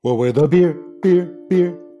Well, we're the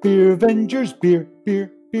Beervengers, Beervengers,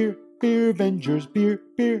 Beervengers.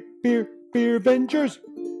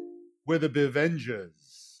 We're the Beervengers.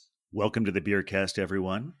 Welcome to the Beercast,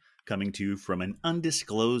 everyone. Coming to you from an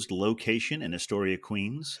undisclosed location in Astoria,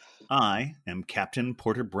 Queens. I am Captain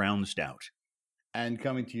Porter Brownstout. And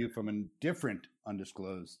coming to you from a different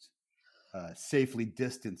undisclosed, safely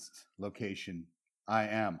distanced location, I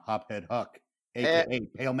am Hophead Huck, a.k.a.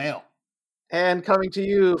 Pale Male. And coming to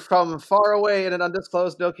you from far away in an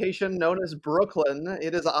undisclosed location known as Brooklyn,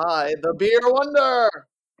 it is I, the Beer Wonder.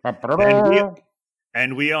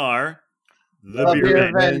 And we are the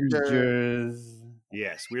Beervengers.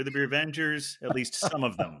 Yes, we're the Beervengers, at least some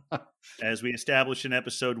of them. As we established in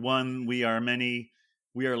episode 1, we are many.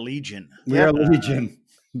 We are Legion. We are Legion.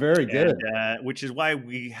 Very good. And, which is why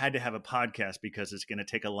we had to have a podcast, because it's going to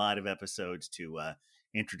take a lot of episodes to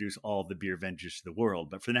introduce all of the Beervengers to the world.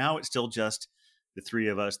 But for now, it's still just the three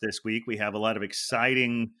of us this week. We have a lot of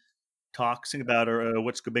exciting talks about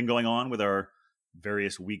what's been going on with our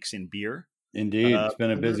various weeks in beer. Indeed, it's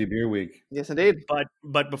been a busy beer week. Yes, indeed.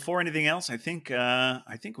 But before anything else, I think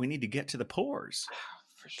we need to get to the pours.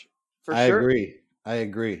 For sure. I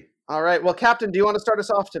agree. All right. Well, Captain, do you want to start us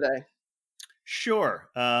off today? Sure.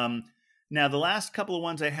 Now, the last couple of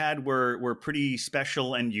ones I had were pretty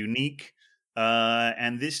special and unique.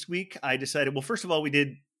 And this week I decided, well, first of all, we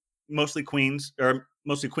did mostly Queens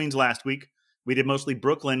last week. We did mostly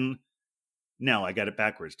Brooklyn. No, I got it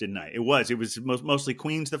backwards, didn't I? It was mostly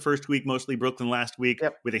Queens the first week, mostly Brooklyn last week,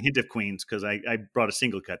 with a hint of Queens, because I brouot a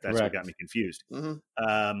single cut. That's what got me confused.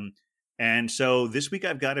 Mm-hmm. And so this week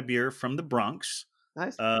I've got a beer from the Bronx.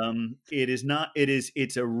 Nice.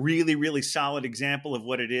 It's a really, really solid example of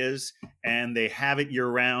what it is, and they have it year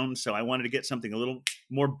round. So I wanted to get something a little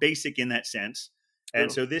more basic in that sense. And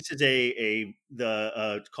so this is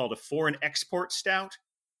it's called a foreign export stout,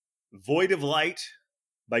 Void of Light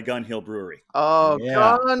by Gun Hill Brewery. Oh,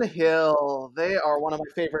 yeah. Gun Hill. They are one of my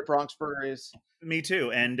favorite Bronx breweries. Me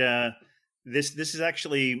too. And this is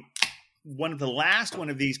actually one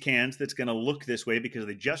of these cans that's going to look this way, because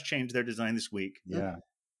they just changed their design this week. Yeah.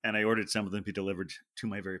 And I ordered some of them to be delivered to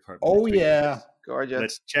my very apartment. Oh, yeah. Gorgeous.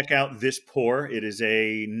 Let's check out this pour. It is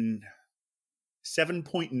a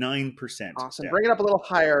 7.9%. Awesome. Bring it up a little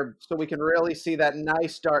higher so we can really see that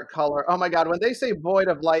nice dark color. Oh, my God. When they say void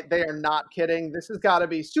of light, they are not kidding. This has got to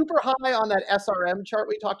be super high on that SRM chart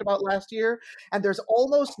we talked about last year. And there's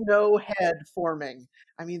almost no head forming.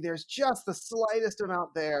 I mean, there's just the slightest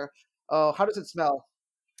amount there. Oh, how does it smell?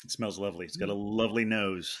 It smells lovely. It's got a lovely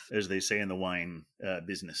nose, as they say in the wine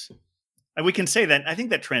business. And we can say that. I think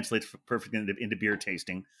that translates perfectly into beer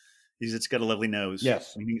tasting, because it's got a lovely nose.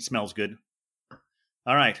 Yes. I think it smells good.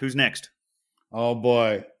 All right. Who's next? Oh,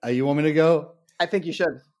 boy. You want me to go? I think you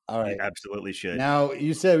should. All right. You absolutely should. Now,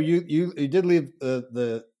 you said you did leave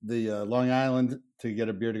the Long Island to get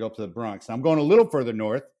a beer to go up to the Bronx. Now, I'm going a little further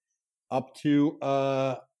north, up to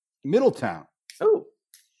Middletown. Oh.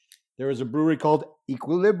 There is a brewery called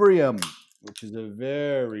Equilibrium, which is a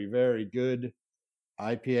very, very good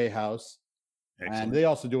IPA house. Excellent. And they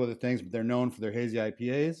also do other things, but they're known for their hazy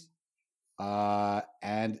IPAs.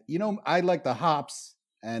 And, I like the hops,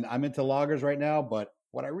 and I'm into lagers right now, but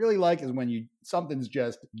what I really like is when something's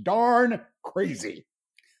just darn crazy.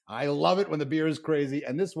 I love it when the beer is crazy,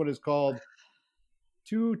 and this one is called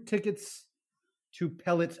 2 Tickets to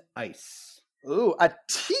Pellet Ice. Ooh, a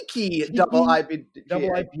tiki double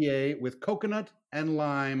IPA with coconut and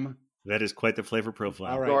lime. That is quite the flavor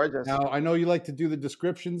profile. All right. Gorgeous. Now, I know you like to do the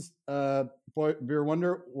descriptions, Beer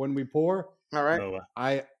Wonder, when we pour. All right. So,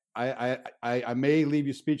 I may leave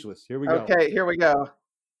you speechless. Here we go. Okay, here we go.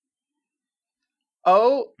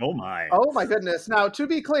 Oh my goodness. Now, to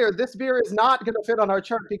be clear, this beer is not going to fit on our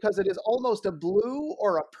chart because it is almost a blue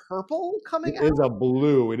or a purple coming out. It is a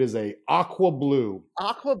blue. It is a aqua blue.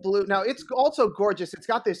 Aqua blue. Now, it's also gorgeous. It's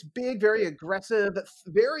got this big, very aggressive,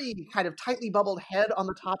 very kind of tightly bubbled head on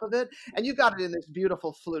the top of it. And you've got it in this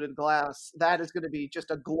beautiful fluted glass. That is going to be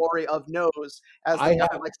just a glory of nose, as the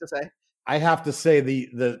guy likes to say. I have to say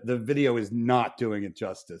the video is not doing it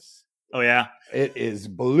justice. Oh, yeah? It is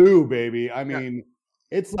blue, baby. I mean,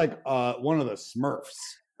 it's like one of the Smurfs.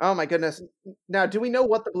 Oh, my goodness. Now, do we know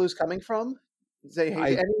what the blue's coming from?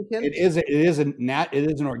 It is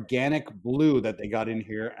an organic blue that they got in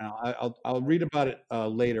here, and I'll read about it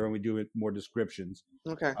later when we do more descriptions.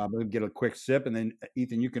 Okay. We'll get a quick sip, and then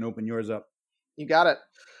Ethan, you can open yours up. You got it.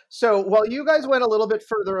 So while you guys went a little bit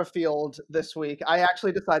further afield this week, I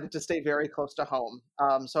actually decided to stay very close to home.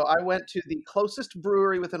 So I went to the closest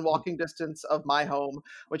brewery within walking distance of my home,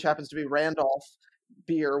 which happens to be Randolph.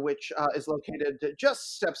 beer, which is located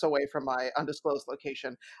just steps away from my undisclosed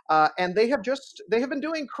location. And they have been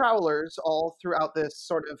doing crowlers all throughout this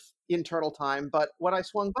sort of internal time. But when I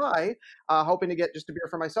swung by, hoping to get just a beer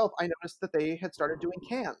for myself, I noticed that they had started doing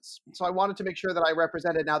cans. So I wanted to make sure that I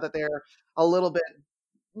represented, now that they're a little bit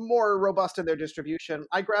more robust in their distribution.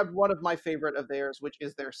 I grabbed one of my favorite of theirs, which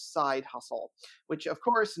is their Side Hustle, which, of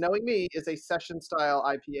course, knowing me, is a session style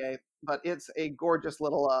IPA, but it's a gorgeous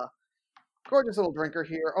little drinker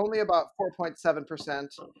here, only about 4.7%.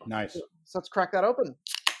 Nice. So let's crack that open.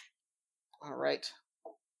 All right,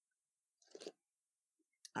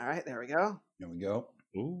 there we go. There we go.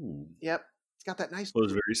 Ooh. Yep. It's got that nice,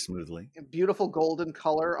 Flows very smoothly. beautiful golden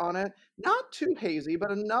color on it. Not too hazy,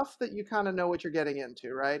 but enough that you kind of know what you're getting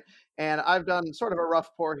into, right? And I've done sort of a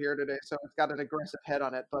rough pour here today, so it's got an aggressive head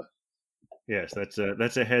on it. But yes, that's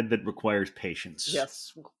a head that requires patience.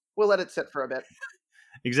 yes, we'll let it sit for a bit.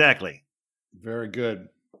 Exactly. Very good.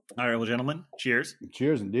 All right, well, gentlemen, cheers.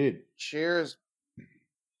 Cheers, indeed. Cheers.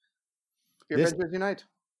 Beervengers Unite.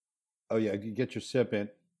 Oh yeah, you get your sip in.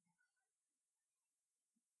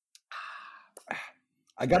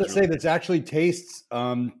 I got to say, this actually tastes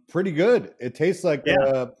pretty good. It tastes like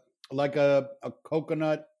a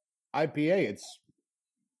coconut IPA.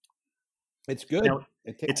 It's good. Now,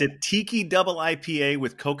 it's a tiki double IPA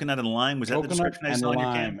with coconut and lime. Was that the description I saw on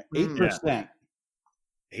your can? 8%.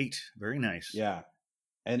 8. Very nice. Yeah.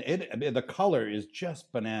 And the color is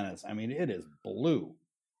just bananas. I mean, it is blue.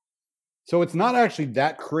 So it's not actually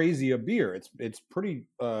that crazy a beer. It's pretty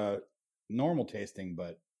normal tasting,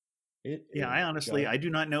 but I do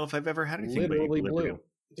not know if I've ever had anything literally but Equilibrium. blue.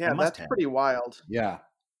 Yeah, that's pretty wild. Yeah.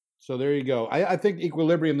 So there you go. I think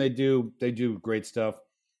Equilibrium, they do great stuff.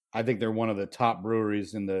 I think they're one of the top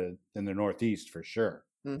breweries in the Northeast for sure.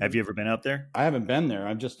 Mm-hmm. Have you ever been out there? I haven't been there.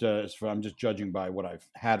 I'm just judging by what I've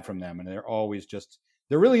had from them, and they're always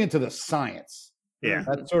they're really into the science. Yeah,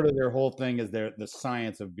 that's sort of their whole thing, is the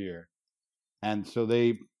science of beer, and so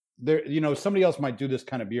they're somebody else might do this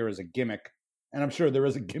kind of beer as a gimmick, and I'm sure there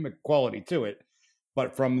is a gimmick quality to it,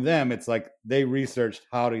 but from them, it's like they researched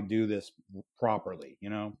how to do this properly,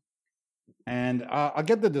 And I'll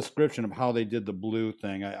get the description of how they did the blue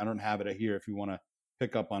thing. I don't have it here if you want to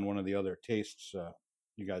pick up on one of the other tastes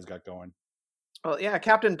you guys got going. Well, yeah,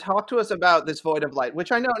 Captain, talk to us about this Void of Light,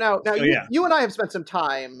 which I know now. You and I have spent some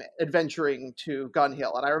time adventuring to Gun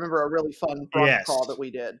Hill, and I remember a really fun crawl that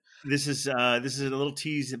we did. This is a little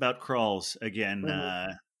tease about crawls again.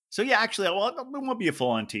 Mm-hmm. So yeah, actually, it won't be a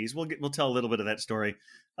full-on tease. We'll tell a little bit of that story.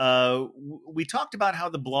 We talked about how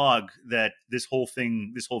the blog that this whole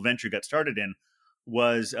venture got started in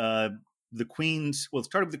was the Queens. Well, it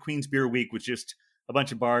started with the Queens Beer Week, with just a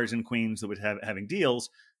bunch of bars in Queens that would having deals.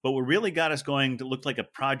 But what really got us going to look like a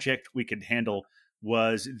project we could handle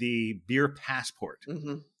was the Beer Passport.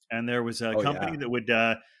 Mm-hmm. And there was a company that would,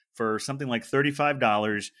 for something like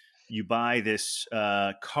 $35, you buy this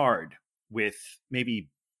card with maybe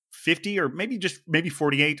 50 or maybe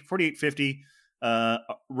 48, 50,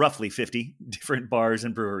 roughly 50 different bars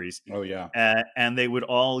and breweries. Oh, yeah. And they would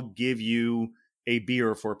all give you a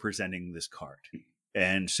beer for presenting this card.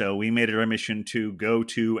 And so we made it our mission to go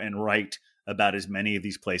to and write about as many of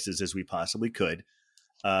these places as we possibly could.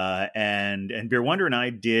 And Beer Wonder and I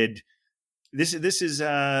did. This is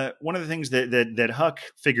one of the things that Huck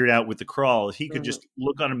figured out with the crawl. Is he could just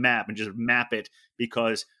look on a map and just map it,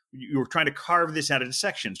 because you were trying to carve this out into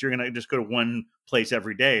sections. You're going to just go to one place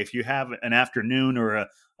every day. If you have an afternoon or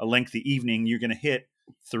a lengthy evening, you're going to hit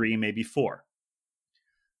 3, maybe 4.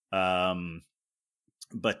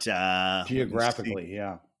 But geographically,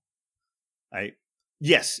 yeah.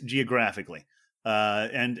 Geographically.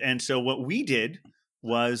 And so what we did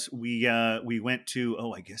was we went to,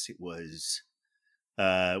 I guess it was,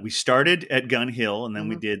 we started at Gun Hill, and then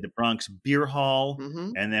we did the Bronx Beer Hall,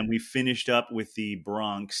 and then we finished up with the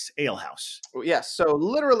Bronx Ale House. Yes. So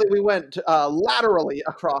literally we went laterally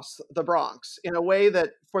across the Bronx in a way that,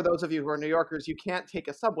 for those of you who are New Yorkers, you can't take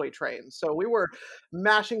a subway train. So we were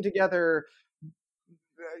mashing together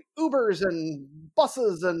Ubers and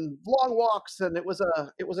buses and long walks, and it was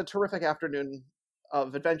a terrific afternoon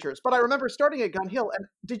of adventures. But I remember starting at Gun Hill. And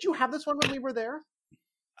did you have this one when we were there?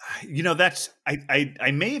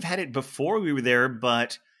 I may have had it before we were there,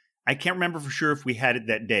 but I can't remember for sure if we had it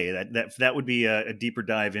that day. That would be a deeper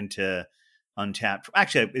dive into Untapped.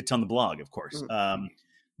 Actually, it's on the blog, of course.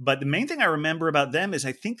 But the main thing I remember about them is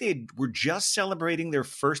I think they were just celebrating their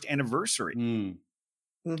first anniversary.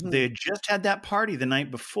 They had just had that party the night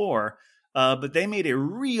before, but they made a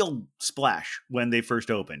real splash when they first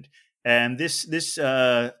opened. And this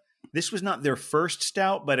was not their first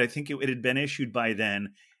stout, but I think it had been issued by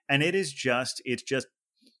then. And it's just,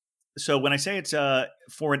 so when I say it's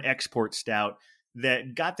for an export stout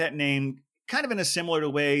that got that name kind of in a similar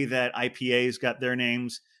way that IPAs got their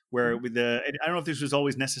names, where with I don't know if this was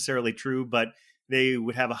always necessarily true, but they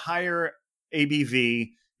would have a higher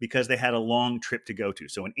ABV because they had a long trip to go to.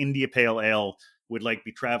 So an India Pale Ale would like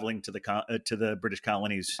be traveling to the British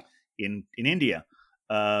colonies in India.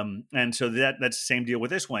 And so that's the same deal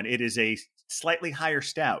with this one. It is a slightly higher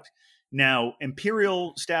stout. Now,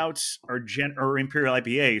 imperial stouts or imperial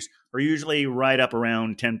IPAs are usually right up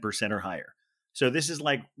around 10% or higher. So this is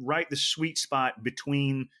like right the sweet spot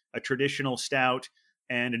between a traditional stout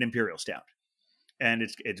and an imperial stout. And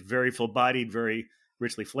it's very full-bodied, very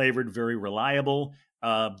richly flavored, very reliable.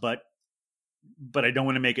 But I don't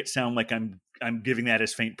want to make it sound like I'm giving that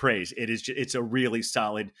as faint praise. It's a really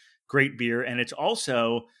solid, great beer, and it's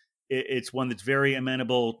also it's one that's very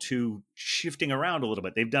amenable to shifting around a little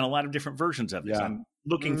bit. They've done a lot of different versions of this. Yeah. I'm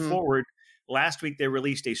looking forward. Last week they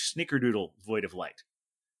released a Snickerdoodle Void of Light,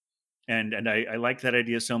 and I like that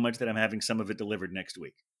idea so much that I'm having some of it delivered next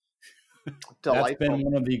week. That's been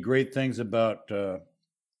one of the great things about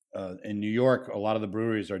in New York. A lot of the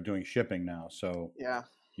breweries are doing shipping now, so yeah,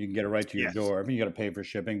 you can get it right to your door. I mean, you got to pay for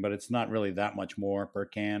shipping, but it's not really that much more per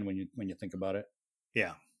can when you think about it.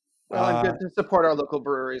 Yeah. Well, and good to support our local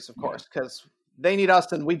breweries, of course, because they need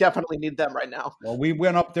us, and we definitely need them right now. Well, we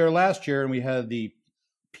went up there last year, and we had the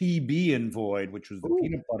PB and Void, which was the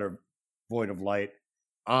peanut butter Void of Light.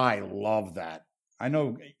 I love that. I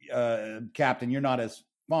know, Captain, you're not as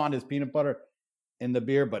fond as peanut butter in the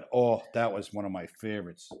beer, but that was one of my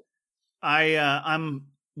favorites. I'm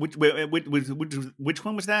which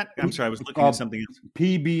one was that? I'm sorry, I was looking at something else.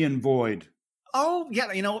 PB and Void. Oh yeah,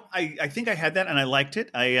 I think I had that and I liked it.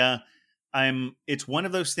 It's one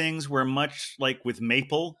of those things where, much like with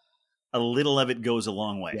maple, a little of it goes a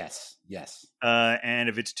long way. Yes. And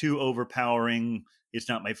if it's too overpowering, it's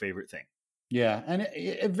not my favorite thing. Yeah, and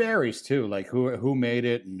it varies too, like who made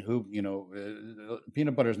it and who,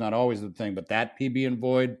 peanut butter is not always the thing, but that PB and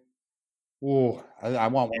Void, I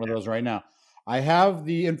want one of those right now. I have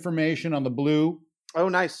the information on the blue. Oh,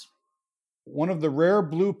 nice. One of the rare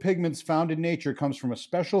blue pigments found in nature comes from a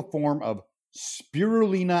special form of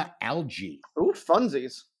spirulina algae. Ooh,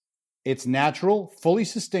 funsies. It's natural, fully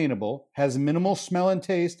sustainable, has minimal smell and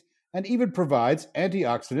taste, and even provides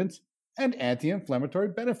antioxidants and anti-inflammatory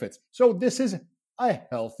benefits. So this is a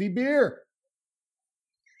healthy beer.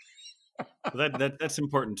 That's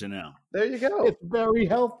important to know. There you go. It's very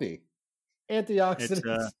healthy.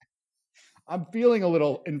 Antioxidants. I'm feeling a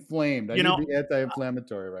little inflamed. I need the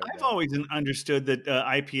anti-inflammatory right now. I've always understood that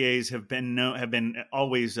IPAs have been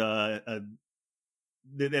always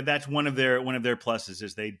that's one of their pluses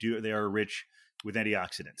is they are rich with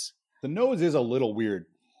antioxidants. The nose is a little weird,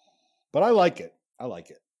 but I like it.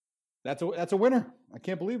 That's a winner. I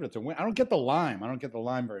can't believe it's a win. I don't get the lime.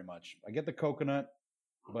 Very much. I get the coconut,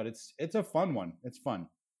 but it's a fun one. It's fun.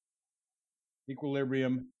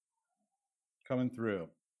 Equilibrium coming through.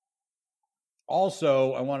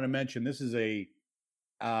 Also, I wanted to mention this is a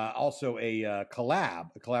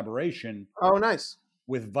collaboration. Oh, nice.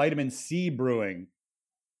 With Vitamin C Brewing,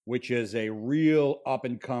 which is a real up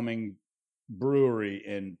and coming brewery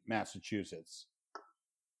in Massachusetts,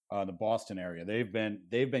 the Boston area. They've been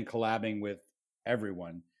collabing with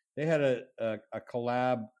everyone. They had a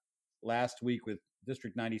collab last week with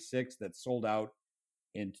District 96 that sold out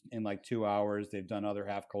in like 2 hours. They've done other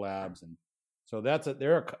half collabs, and so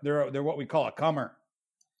they're what we call a comer.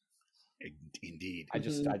 Indeed. I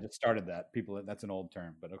just started that. People, that's an old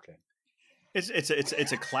term, but okay.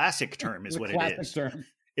 It's a classic term, is what it is. Term.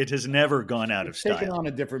 It has never gone out of style. Taken on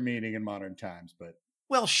a different meaning in modern times, but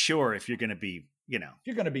well, sure. If you're going to be, if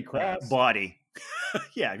you're going to be crass, body,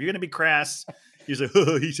 yeah. If you're going to be crass, you say,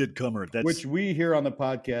 he said comer. That's which we here on the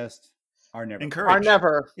podcast are never encouraged. Are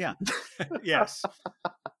never. Yeah. Yes.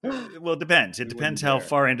 Well, it depends. It depends how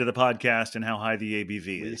far into the podcast and how high the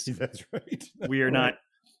ABV is. That's right. We are not.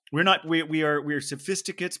 We are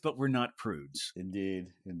sophisticates, but we're not prudes. Indeed.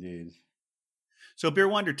 So, Beer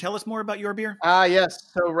Wonder, tell us more about your beer.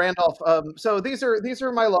 Yes. So Randolph. So these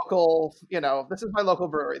are my local. This is my local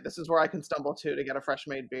brewery. This is where I can stumble to get a fresh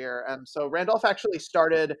made beer. And so Randolph actually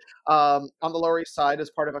started on the Lower East Side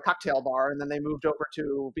as part of a cocktail bar, and then they moved over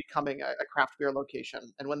to becoming a craft beer location.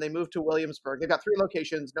 And when they moved to Williamsburg, they've got 3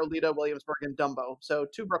 locations: Nolita, Williamsburg, and Dumbo. So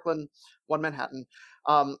 2 Brooklyn, 1 Manhattan.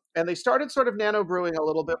 And they started sort of nano brewing a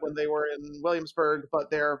little bit when they were in Williamsburg,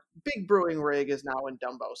 but their big brewing rig is now in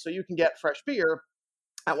Dumbo. So you can get fresh beer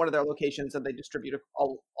at one of their locations, and they distribute it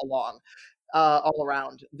all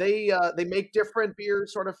around. They make different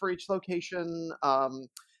beers sort of for each location.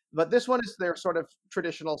 But this one is their sort of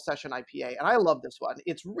traditional session IPA, and I love this one.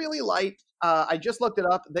 It's really light. I just looked it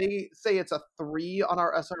up. They say it's a 3 on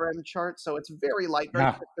our SRM chart, so it's very light,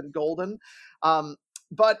 very crisp and golden.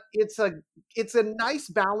 But it's a nice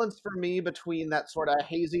balance for me between that sort of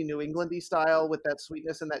hazy New Englandy style with that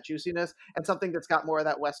sweetness and that juiciness, and something that's got more of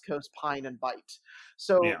that West Coast pine and bite.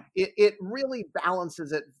 So it really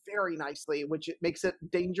balances it very nicely, which it makes it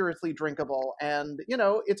dangerously drinkable. And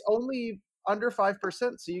it's only under 5%,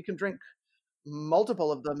 so you can drink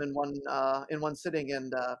multiple of them in one sitting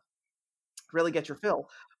and really get your fill.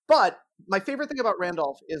 But my favorite thing about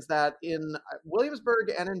Randolph is that in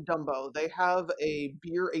Williamsburg and in Dumbo, they have a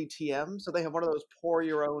beer ATM. So they have one of those pour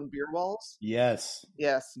your own beer walls. Yes.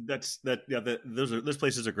 Those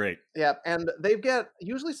places are great. Yeah, and they get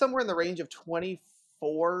usually somewhere in the range of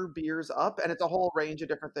 24 beers up, and it's a whole range of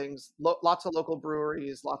different things. Lots of local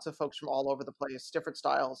breweries, lots of folks from all over the place, different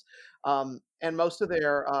styles, and most of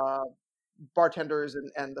their bartenders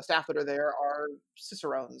and the staff that are there are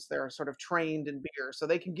cicerones. They're sort of trained in beer, so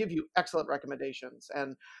they can give you excellent recommendations.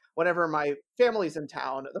 And whenever my family's in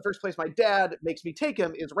town, the first place my dad makes me take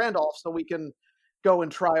him is Randolph, so we can go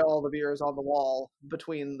and try all the beers on the wall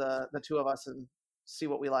between the two of us and see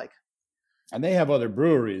what we like. And they have other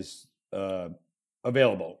breweries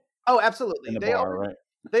available. Oh, absolutely. In the bar, right?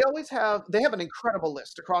 They have an incredible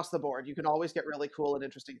list across the board. You can always get really cool and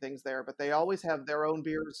interesting things there, but they always have their own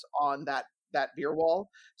beers on that beer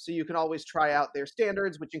wall. So you can always try out their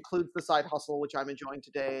standards, which includes the Side Hustle, which I'm enjoying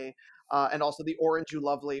today, and also the Orange You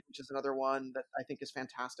Lovely, which is another one that I think is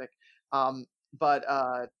fantastic.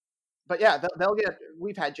 But yeah,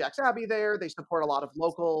 we've had Jack's Abbey there. They support a lot of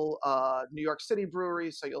local New York City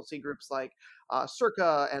breweries. So you'll see groups like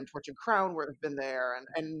Circa and Torch and Crown where they've been there,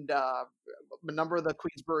 and a number of the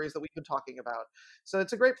Queens breweries that we've been talking about. So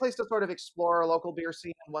it's a great place to sort of explore a local beer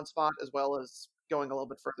scene in one spot, as well as going a little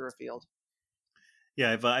bit further afield.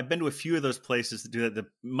 Yeah, I've been to a few of those places that do that.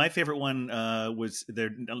 My favorite one was,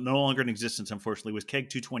 they're no longer in existence, unfortunately, was Keg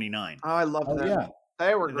 229. Oh, I love them. Yeah.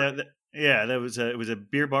 They were great. It was a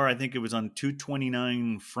beer bar. I think it was on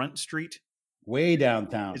 229 Front Street. Way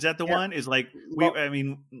downtown. Is that the one? Is like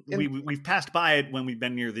we've passed by it when we've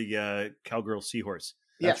been near the Cowgirl Seahorse.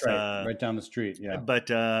 That's right. Right down the street. Yeah.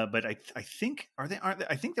 But I think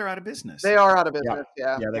I think they're out of business. They are out of business.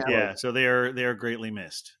 Yeah. So they are greatly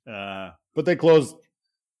missed. But they closed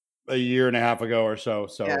a year and a half ago or so.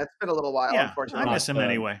 So yeah, it's been a little while. Yeah, Unfortunately, I miss them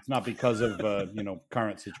anyway. It's not because of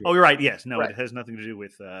current situation. Oh, you're right. Yes, no, Right. It has nothing to do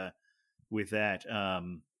with that.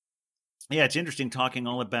 Yeah, it's interesting talking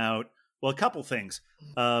all about, well, a couple things.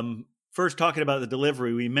 First, talking about the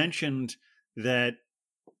delivery, we mentioned that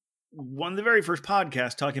one of the very first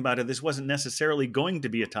podcasts talking about it, this wasn't necessarily going to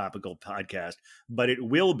be a topical podcast, but it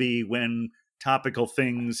will be when topical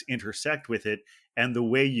things intersect with it, and the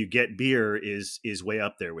way you get beer is way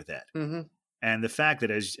up there with that. Mm-hmm. And the fact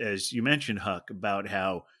that, as you mentioned, Huck, about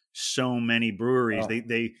how so many breweries,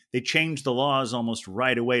 they changed the laws almost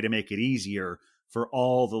right away to make it easier for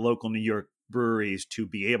all the local New York breweries to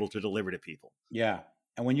be able to deliver to people. Yeah.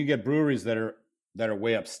 And when you get breweries that are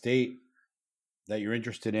way upstate that you're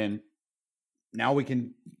interested in, now we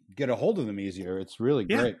can get a hold of them easier. It's really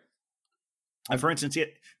great. And for instance,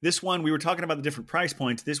 this one, we were talking about the different price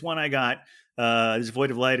points. This one I got, this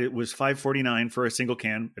Void of Light, it was $5.49 for a single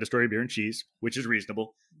can at Astoria Beer and Cheese, which is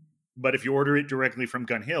reasonable. But if you order it directly from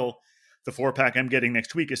Gun Hill, the 4-pack I'm getting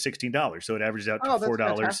next week is $16. So it averages out to $4.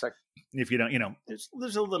 Fantastic. If you don't,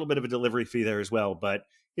 there's a little bit of a delivery fee there as well, but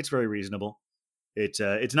it's very reasonable. It's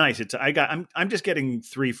nice. I'm just getting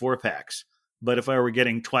 3 4-packs, but if I were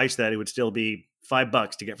getting twice that, it would still be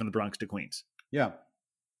 $5 to get from the Bronx to Queens. Yeah.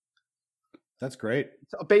 That's great.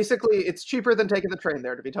 So basically, it's cheaper than taking the train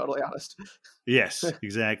there, to be totally honest. Yes,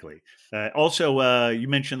 exactly. Also, you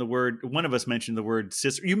mentioned the word, one of us mentioned the word,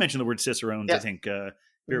 you mentioned the word cicerones, yes. I think,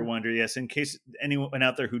 Beer Wonder. Yes, in case anyone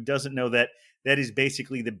out there who doesn't know that, that is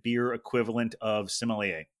basically the beer equivalent of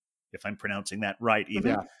sommelier, if I'm pronouncing that right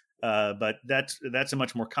even. Yeah. But that's a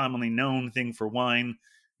much more commonly known thing for wine.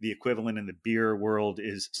 The equivalent in the beer world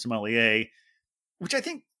is sommelier, which I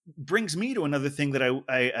think brings me to another thing that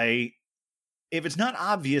I if it's not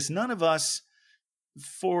obvious, none of us,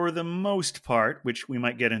 for the most part, which we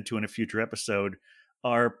might get into in a future episode,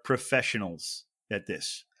 are professionals at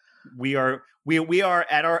this. We are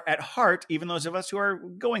at heart, even those of us who are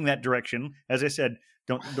going that direction. As I said,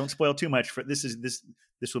 don't spoil too much. For this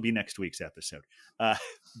will be next week's episode.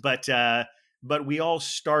 But we all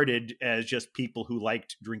started as just people who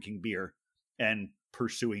liked drinking beer and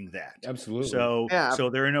pursuing that. Absolutely. So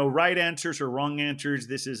there are no right answers or wrong answers.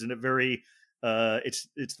 This isn't a very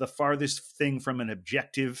it's the farthest thing from an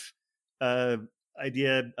objective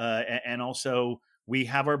idea. And also we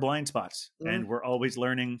have our blind spots and we're always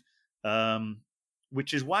learning,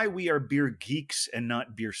 which is why we are beer geeks and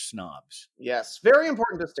not beer snobs. Yes. Very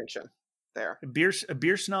important distinction there. A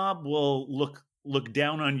beer snob will look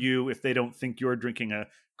down on you if they don't think you're drinking a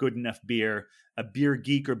good enough beer. A beer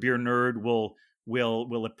geek or beer nerd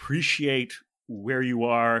will appreciate where you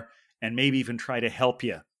are and maybe even try to help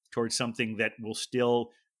you towards something that will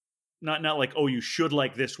still not like, oh, you should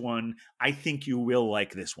like this one. I think you will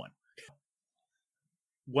like this one.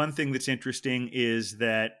 One thing that's interesting is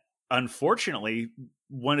that, unfortunately,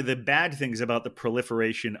 one of the bad things about the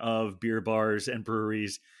proliferation of beer bars and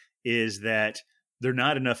breweries is that there are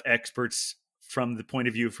not enough experts from the point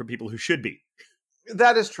of view for people who should be.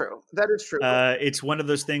 That is true. It's one of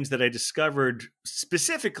those things that I discovered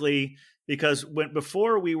specifically because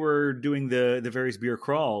before we were doing the various beer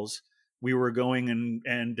crawls, we were going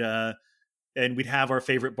and we'd have our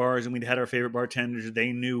favorite bars and we'd had our favorite bartenders.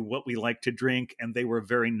 They knew what we liked to drink and they were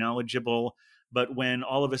very knowledgeable. But when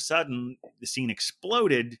all of a sudden the scene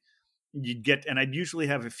exploded, I'd usually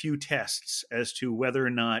have a few tests as to whether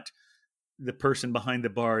or not the person behind the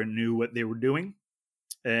bar knew what they were doing.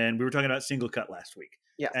 And we were talking about Single Cut last week.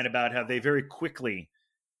 Yes. And about how they very quickly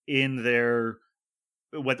in their,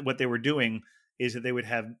 what they were doing is that they would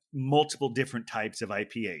have multiple different types of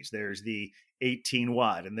IPAs. There's the 18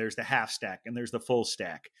 watt and there's the half stack and there's the full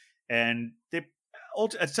stack. And at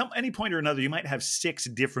any point or another, you might have 6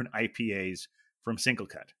 different IPAs from Single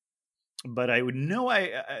Cut. But I would know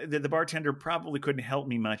that the bartender probably couldn't help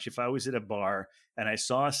me much if I was at a bar and I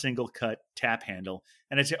saw a Single Cut tap handle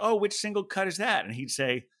and I'd say, "Oh, which Single Cut is that?" And he'd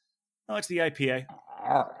say, "Oh, it's the IPA."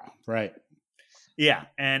 Right. Yeah,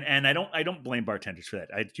 and I don't blame bartenders for that.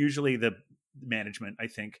 It's usually the management. I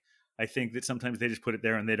think that sometimes they just put it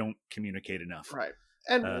there and they don't communicate enough. Right.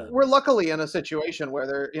 And we're luckily in a situation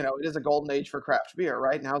where it is a golden age for craft beer.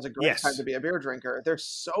 Right now is a great time to be a beer drinker. There's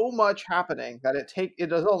so much happening that it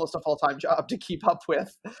is almost a full-time job to keep up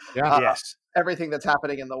with everything that's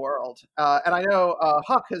happening in the world. And I know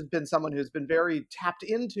Huck has been someone who's been very tapped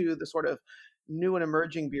into the sort of new and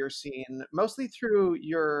emerging beer scene, mostly through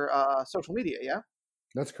your social media. Yeah,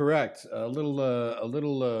 that's correct. A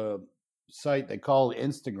little site they call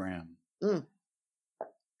Instagram.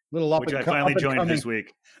 Little up which I finally joined this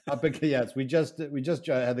week. Yes, we just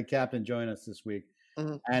had the captain join us this week,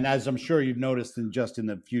 and as I'm sure you've noticed in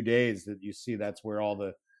the few days that you see, that's where all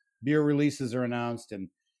the beer releases are announced, and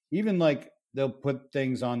even like they'll put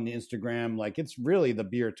things on the Instagram, like it's really the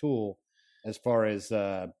beer tool as far as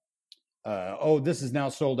this is now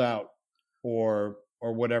sold out, or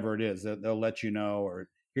whatever it is. They'll let you know, or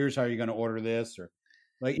here's how you're going to order this, or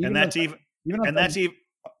like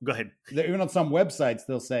go ahead. Even on some websites,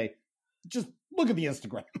 they'll say, just look at the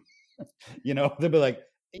Instagram. They'll be like,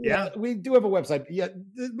 yeah, we do have a website. Yeah,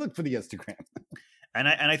 look for the Instagram. And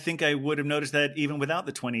I think I would have noticed that even without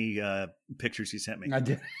the 20 pictures he sent me. I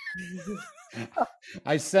did.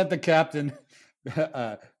 I sent the captain.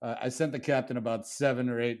 I sent the captain about 7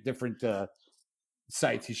 or 8 different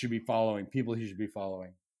sites he should be following, people he should be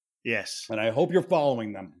following. Yes, and I hope you're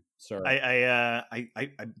following them. Sir. I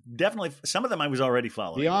definitely, some of them I was already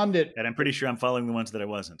following. Beyond it, and I'm pretty sure I'm following the ones that I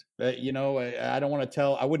wasn't. I don't want to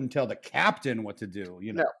tell. I wouldn't tell the captain what to do.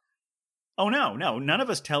 No. Oh no! None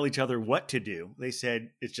of us tell each other what to do. They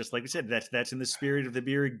said it's just like we said. That's in the spirit of the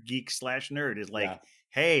beer geek / nerd. Is like,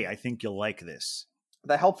 hey, I think you'll like this.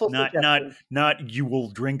 The helpful not you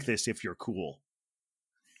will drink this if you're cool.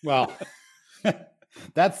 Well,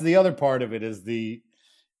 that's the other part of it. Is the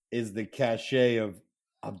cachet of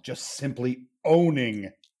just simply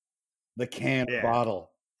owning the can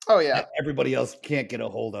bottle. Oh, yeah. That everybody else can't get a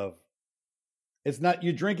hold of. It's not,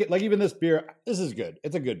 you drink it, like even this beer, this is good.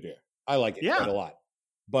 It's a good beer. I like it quite a lot.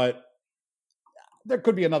 But there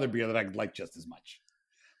could be another beer that I like just as much.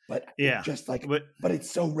 But but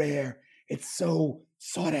it's so rare. It's so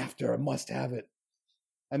sought after. I must have it.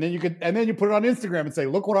 And then you put it on Instagram and say,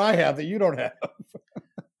 look what I have that you don't have.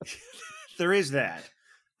 There is that.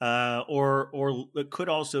 Or it could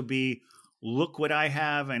also be, look what I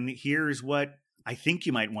have, and here's what I think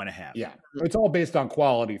you might want to have. Yeah, it's all based on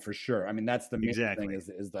quality for sure. I mean, that's the main thing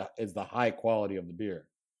is the high quality of the beer.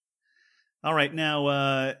 All right,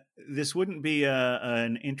 now this wouldn't be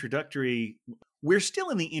an introductory. We're still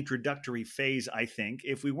in the introductory phase, I think,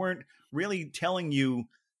 if we weren't really telling you,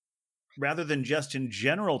 rather than just in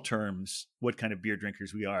general terms, what kind of beer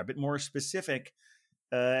drinkers we are, but more specific.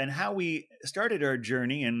 And how we started our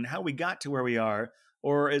journey and how we got to where we are,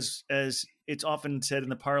 or as it's often said in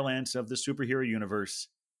the parlance of the superhero universe,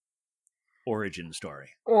 origin story.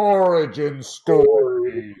 Origin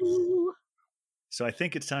story. So I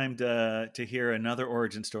think it's time to hear another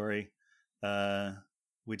origin story.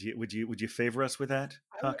 Would you favor us with that,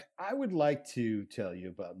 Huck? I would like to tell you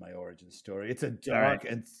about my origin story. It's a All right. dark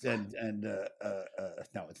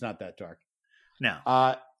no, it's not that dark. No.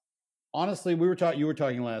 Honestly, you were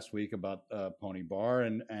talking last week about Pony Bar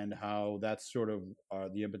and how that's sort of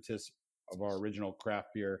the impetus of our original craft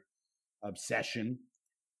beer obsession.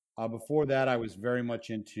 Before that, I was very much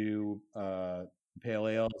into pale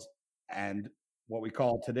ales and what we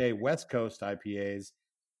call today West Coast IPAs.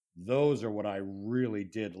 Those are what I really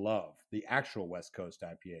did love. The actual West Coast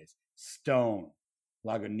IPAs: Stone,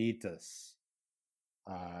 Lagunitas,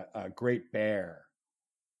 Great Bear,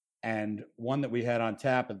 and one that we had on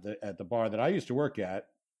tap at the bar that I used to work at.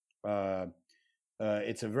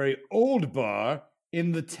 It's a very old bar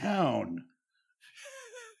in the town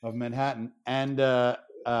of Manhattan, and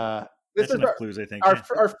this That's is enough clues, I think. our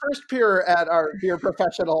first peer at our beer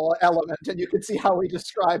professional element, and you can see how we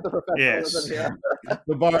describe the professionalism here.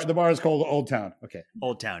 The bar is called Old Town. Okay,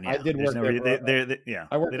 Old Town. Yeah, I did work there.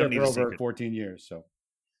 I worked there for over 14 years. So,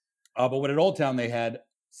 but when at Old Town they had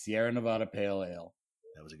Sierra Nevada Pale Ale.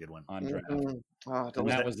 That was a good one On draft. Oh, and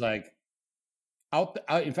that was like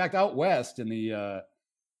in fact, out west in the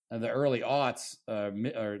early aughts,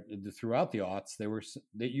 or throughout the aughts,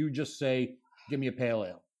 you just say, "Give me a pale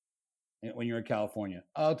ale." And when you're in California,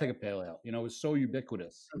 I'll take a pale ale. It was so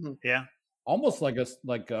ubiquitous. Mm-hmm. Yeah, almost like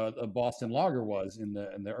a Boston Lager was in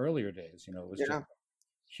the earlier days. It was just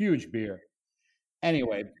huge beer.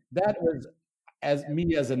 Anyway, that was as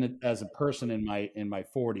a person in my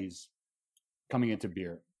 40s coming into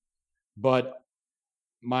beer. But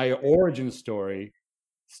my origin story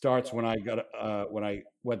starts when I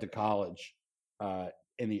went to college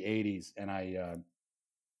in the 80s, and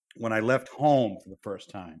when I left home for the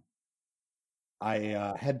first time.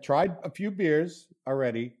 I had tried a few beers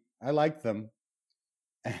already. I liked them.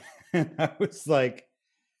 And I was like,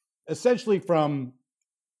 essentially from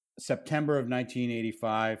September of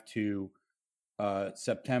 1985 to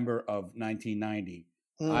September of 1990,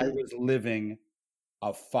 I was living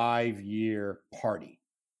a 5-year party.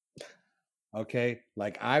 Okay?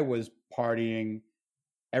 Like I was partying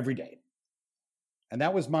every day. And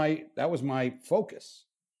that was my focus.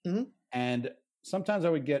 Mm-hmm. And sometimes I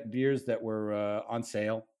would get beers that were on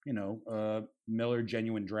sale. Miller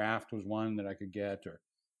Genuine Draft was one that I could get, or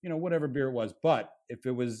whatever beer it was. But if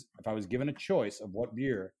I was given a choice of what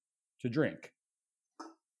beer to drink,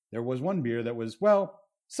 there was one beer that was, well,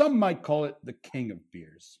 some might call it the king of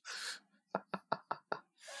beers.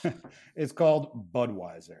 It's called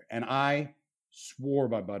Budweiser, and I swore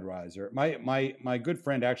by Budweiser. My good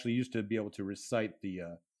friend actually used to be able to recite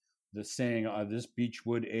the saying, "This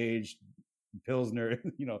Beechwood aged Pilsner,"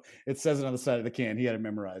 it says it on the side of the can. He had it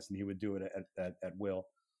memorized, and he would do it at will.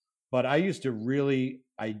 But I used to really,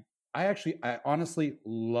 I honestly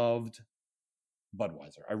loved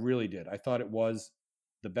Budweiser. I really did. I thought it was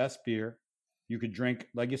the best beer you could drink.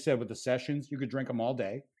 Like you said, with the sessions, you could drink them all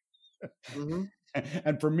day. Mm-hmm.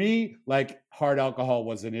 And for me, like, hard alcohol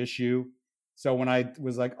was an issue. So when I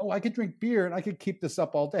was like, oh, I could drink beer and I could keep this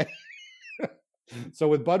up all day. So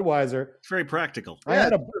with Budweiser, it's very practical. I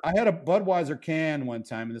had a Budweiser can one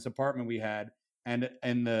time in this apartment we had, and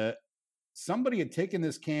somebody had taken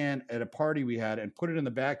this can at a party we had and put it in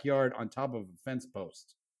the backyard on top of a fence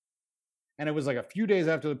post. And it was like a few days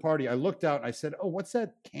after the party, I looked out and I said, "Oh, what's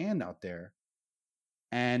that can out there?"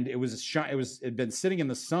 And it had been sitting in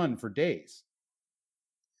the sun for days.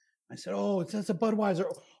 I said, "Oh, that's a Budweiser."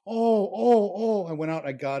 Oh. I went out,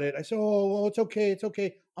 I got it. I said, "Oh, it's okay. It's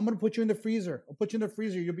okay. I'm going to put you in the freezer. I'll put you in the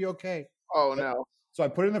freezer. You'll be okay." Oh, no. So I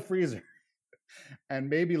put it in the freezer. And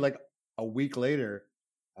maybe like a week later,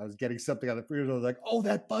 I was getting something out of the freezer. I was like, "Oh,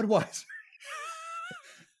 that Budweiser."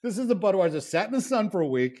 This is the Budweiser. Sat in the sun for a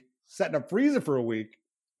week, sat in a freezer for a week.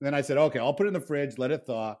 And then I said, "Okay, I'll put it in the fridge, let it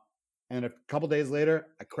thaw." And a couple days later,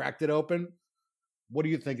 I cracked it open. What do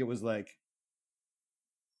you think it was like?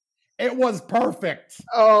 It was perfect.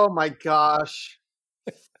 Oh my gosh.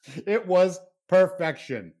 It was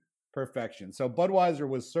perfection. So Budweiser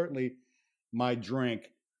was certainly my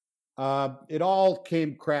drink. It all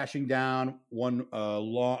came crashing down one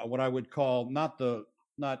what I would call not the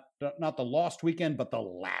lost weekend, but the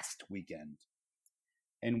last weekend,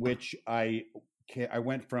 in which I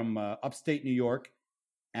went from upstate New York,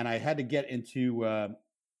 and I had to get into. I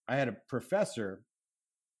had a professor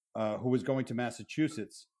who was going to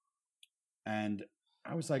Massachusetts. And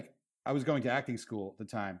I was going to acting school at the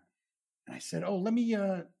time. And I said, "Oh,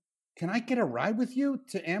 can I get a ride with you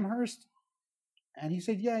to Amherst?" And he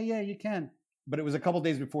said, yeah, you can. But it was a couple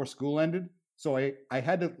days before school ended. So I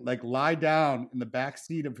had to like lie down in the back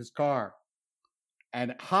seat of his car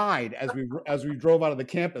and hide as we drove out of the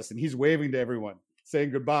campus, and he's waving to everyone,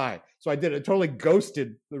 saying goodbye. So I did. I totally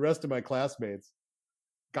ghosted the rest of my classmates.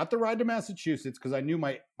 Got the ride to Massachusetts because I knew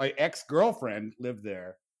my ex-girlfriend lived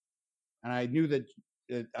there, and I knew that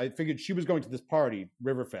I figured she was going to this party,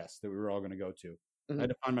 Riverfest, that we were all going to go to. Mm-hmm. I had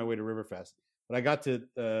to find my way to Riverfest, but I got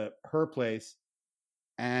to her place,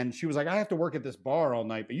 and she was like, "I have to work at this bar all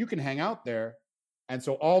night, but you can hang out there." And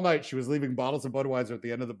so all night she was leaving bottles of Budweiser at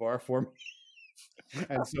the end of the bar for me.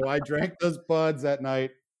 And so I drank those Buds that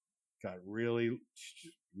night, got really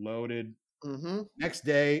loaded. Mm-hmm. Next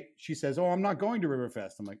day, she says, "Oh, I'm not going to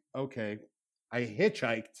Riverfest." I'm like, "Okay." I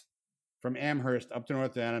hitchhiked from Amherst up to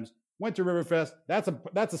North Adams, went to Riverfest.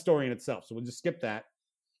 That's a story in itself, so we'll just skip that.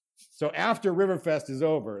 So after Riverfest is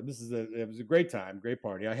over, it was a great time, great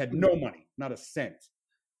party. I had no money, not a cent.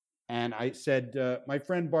 And I said, my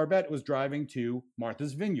friend Barbette was driving to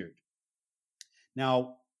Martha's Vineyard.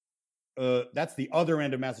 Now, that's the other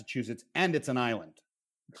end of Massachusetts, and it's an island.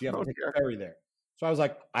 So you have to take a ferry there. So I was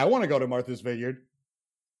like, I want to go to Martha's Vineyard.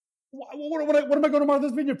 What am I going to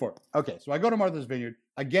Martha's Vineyard for? Okay, so I go to Martha's Vineyard.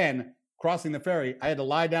 Again, crossing the ferry, I had to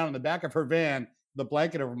lie down in the back of her van, the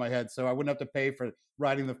blanket over my head, so I wouldn't have to pay for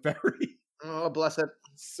riding the ferry. Oh, bless it.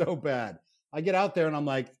 So bad. I get out there, and I'm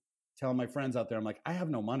like, telling my friends out there, I'm like, I have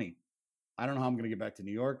no money. I don't know how I'm going to get back to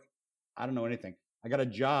New York. I don't know anything. I got a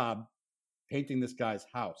job painting this guy's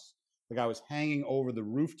house. The guy was hanging over the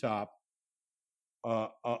rooftop,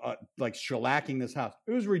 like shellacking this house.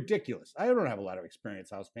 It was ridiculous. I don't have a lot of experience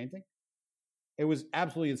house painting. It was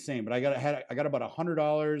absolutely insane. But I got about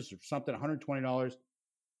 $100 or something, $120.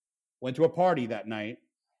 Went to a party that night,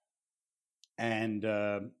 and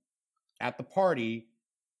at the party,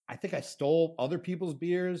 I think I stole other people's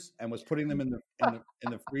beers and was putting them in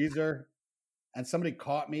the freezer. And somebody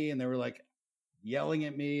caught me, and they were like yelling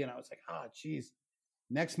at me, and I was like, "Oh, geez."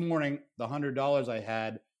 Next morning, the $100 I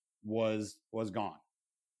had was gone.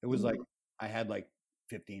 It was like I had like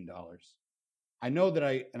 $15. I know that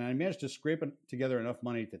I managed to scrape together enough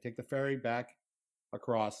money to take the ferry back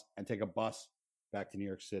across and take a bus back to New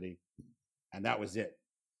York City, and that was it.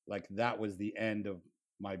 Like, that was the end of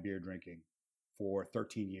my beer drinking for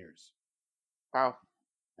 13 years. Wow!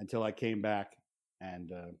 Until I came back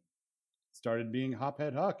and started being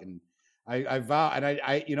Hophead Huck, and I vow, and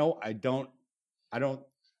I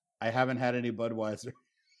haven't had any Budweiser.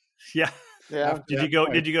 Yeah. Yeah. Do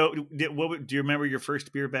you remember your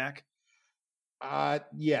first beer back?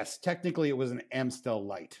 Yes. Technically it was an Amstel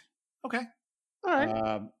Light. Okay. All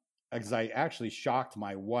right. Because I actually shocked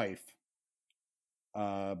my wife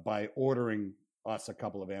by ordering us a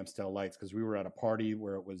couple of Amstel Lights, because we were at a party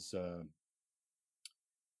where it was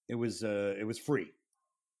free.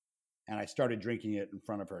 And I started drinking it in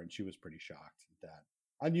front of her, and she was pretty shocked at that.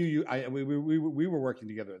 I knew we were working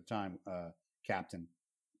together at the time, Captain.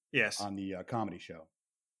 Yes. On the comedy show.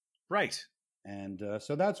 Right. And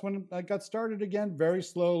so that's when I got started again, very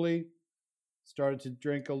slowly. Started to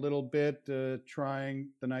drink a little bit, trying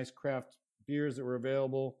the nice craft beers that were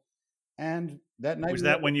available. And that night was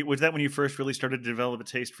that when you first really started to develop a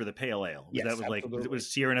taste for the pale ale? Yes, that was absolutely. Like, it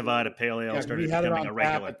was Sierra Nevada pale ale started we had becoming it on a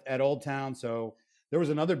regular at Old Town. So there was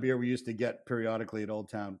another beer we used to get periodically at Old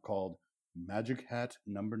Town called Magic Hat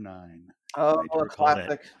Number 9. Oh, a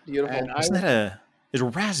classic. Beautiful. And isn't that it's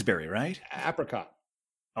raspberry, right? Apricot.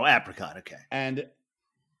 Oh, apricot. Okay. And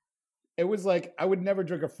it was like, I would never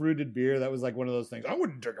drink a fruited beer. That was like one of those things. I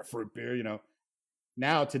wouldn't drink a fruit beer, you know.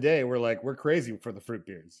 Now, today, we're crazy for the fruit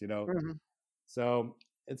beers, you know. Mm-hmm. So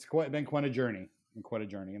it's been quite a journey.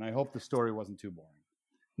 And I hope the story wasn't too boring.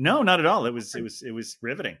 No, not at all. It was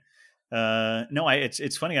riveting.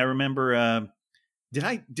 It's funny. I remember, did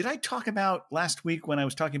I talk about last week when I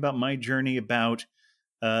was talking about my journey about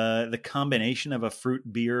the combination of a fruit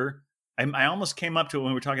beer? I almost came up to it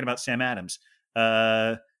when we were talking about Sam Adams,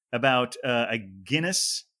 about a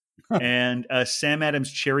Guinness and a Sam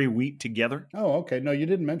Adams cherry wheat together. Oh, okay. No, you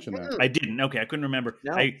didn't mention that. I didn't. Okay, I couldn't remember.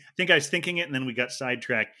 No. I think I was thinking it, and then we got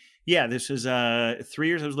sidetracked. Yeah, this was 3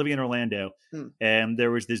 years I was living in Orlando, and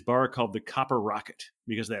there was this bar called the Copper Rocket,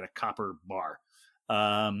 because they had a copper bar.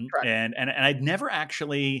 And I'd never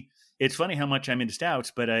actually. It's funny how much I'm into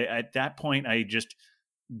stouts, but at that point,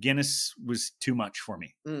 Guinness was too much for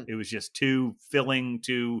me. It was just too filling.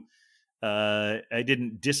 I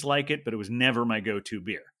didn't dislike it, but it was never my go-to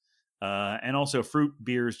beer. And also, fruit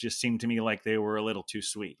beers just seemed to me like they were a little too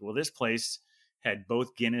sweet. Well, this place had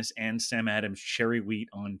both Guinness and Sam Adams cherry wheat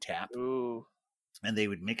on tap. Ooh. And they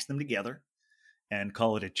would mix them together and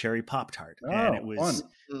call it a cherry Pop-Tart. Oh, and it was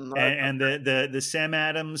fun. And the Sam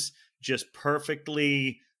Adams just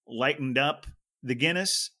perfectly lightened up the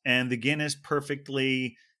Guinness, and the Guinness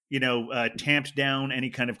perfectly, tamped down any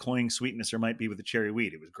kind of cloying sweetness there might be with the cherry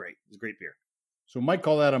wheat. It was great. It was a great beer. So we might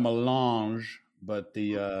call that a melange, but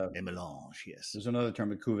a melange, yes. There's another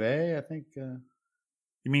term, a cuvee, I think. You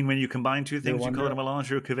mean when you combine two things, you call it a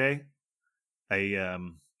melange or a cuvee? I've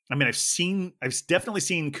definitely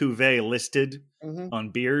seen cuvee listed on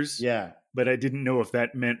beers. Yeah. But I didn't know if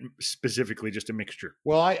that meant specifically just a mixture.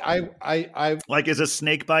 Well, I like, is a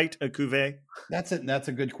snake bite a cuvee? That's it. That's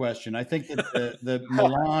a good question. I think that the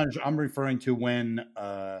melange I'm referring to when,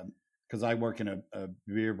 because I work in a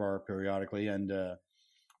beer bar periodically, and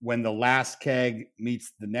when the last keg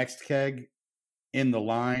meets the next keg in the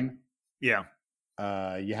line, you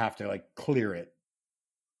have to like clear it,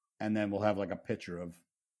 and then we'll have like a pitcher of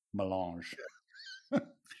melange,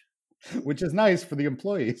 which is nice for the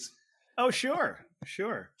employees. Oh, sure.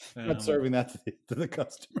 Not serving that to the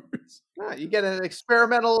customers. You get an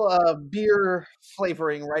experimental beer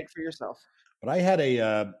flavoring right for yourself. But I had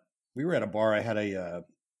we were at a bar. I had a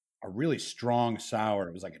really strong sour.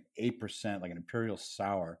 It was like an 8%, like an imperial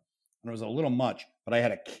sour, and it was a little much. But I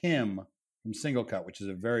had a Kim from Single Cut, which is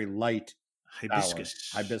a very light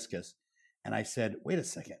hibiscus. And I said, wait a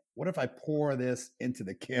second, what if I pour this into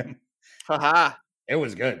the Kim? Haha! It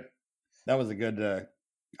was good. That was a good.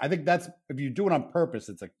 I think that's, if you do it on purpose,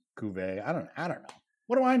 it's a cuvee. I don't know.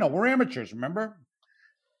 What do I know? We're amateurs, remember?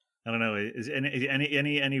 I don't know. Is any? Do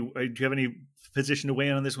you have any position to weigh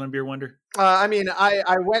in on this one, Beer Wonder? I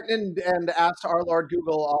went in and asked our Lord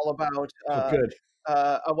Google all about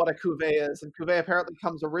what a cuvee is. And cuvee apparently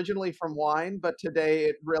comes originally from wine, but today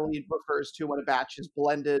it really refers to when a batch is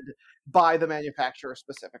blended by the manufacturer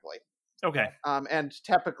specifically. Okay. And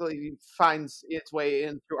typically finds its way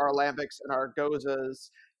in through our lambics and our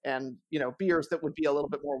gozas and, beers that would be a little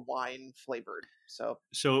bit more wine flavored. So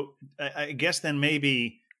I guess then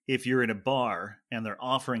maybe if you're in a bar and they're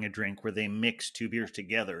offering a drink where they mix two beers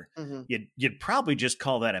together, you'd probably just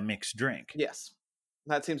call that a mixed drink. Yes,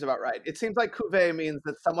 that seems about right. It seems like cuvee means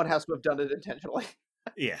that someone has to have done it intentionally.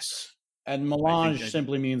 Yes. And melange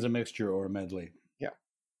simply means a mixture or a medley.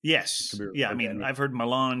 Yes. Yeah. I mean, I've heard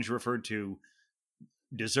melange referred to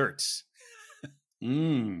desserts. I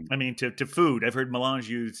mean, to food. I've heard melange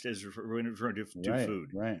used as referring to food.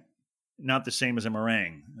 Right. Not the same as a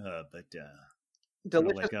meringue, but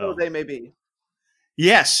delicious though they may be.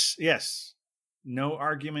 Yes. No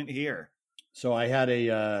argument here. So I had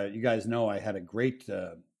you guys know, I had a great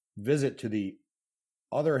visit to the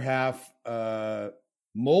other half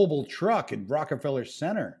mobile truck in Rockefeller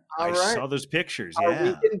Center. I saw those pictures. Our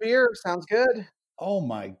weekend beer sounds good. Oh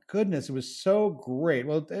my goodness, it was so great.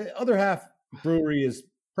 Well, the other half brewery is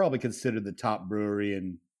probably considered the top brewery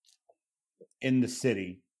in the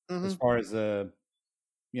city as far as in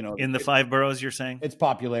the 5 boroughs. You're saying its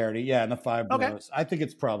popularity, in the 5 boroughs. I think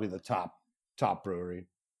it's probably the top brewery,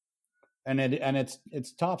 and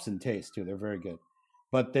it's tops in taste too. They're very good.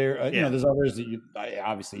 But there, there's others that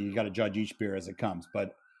obviously you got to judge each beer as it comes.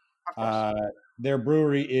 But their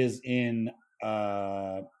brewery is in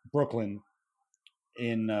Brooklyn,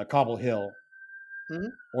 in Cobble Hill,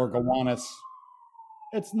 or Gowanus.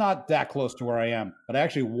 It's not that close to where I am, but I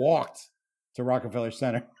actually walked to Rockefeller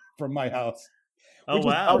Center from my house. Oh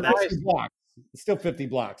wow, that's 50 blocks. It's still 50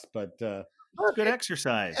 blocks, but it's good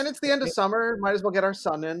exercise. And it's the end of summer. Might as well get our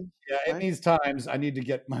sun in. Yeah, in these times, I need to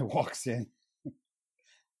get my walks in.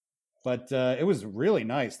 But it was really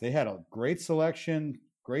nice. They had a great selection,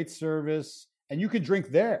 great service, and you could drink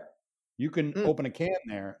there. You can open a can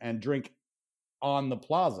there and drink on the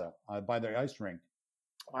plaza by their ice rink.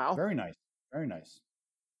 Wow. Very nice. Very nice.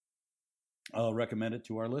 I'll recommend it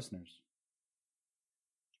to our listeners.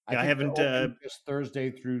 I haven't just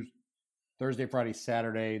Thursday, Friday,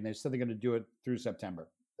 Saturday, and they said they're going to do it through September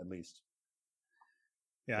at least.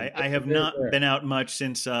 Yeah, I have not been out much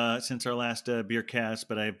since our last beer cast,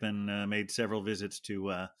 but I've been made several visits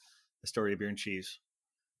to Astoria Beer and Cheese.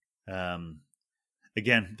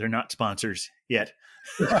 Again, they're not sponsors yet.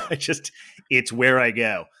 It's where I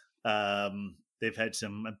go. They've had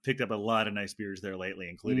I've picked up a lot of nice beers there lately,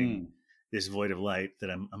 including this Void of Light that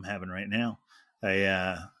I'm having right now.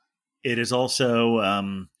 It is also,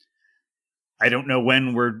 I don't know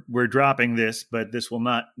when we're dropping this, but this will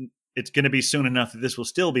not. It's going to be soon enough that this will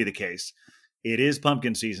still be the case. It is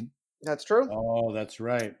pumpkin season. That's true. Oh, that's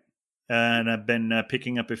right. And I've been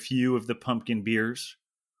picking up a few of the pumpkin beers.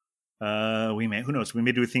 Who knows? We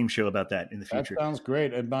may do a theme show about that in the future. That sounds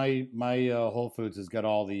great. And my Whole Foods has got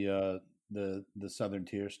all the Southern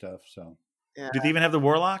Tier stuff. So, yeah. Do they even have the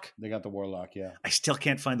Warlock? They got the Warlock. Yeah. I still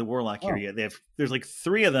can't find the Warlock here yet. There's like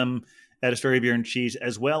 3 of them at Astoria Beer and Cheese,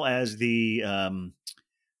 as well as the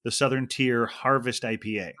the Southern Tier Harvest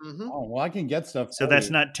IPA. Mm-hmm. Oh, well, I can get stuff. So that's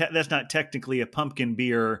not technically a pumpkin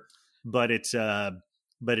beer, but it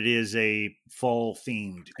is a fall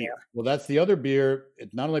themed beer. Well, that's the other beer.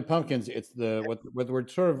 It's not only pumpkins. It's what we're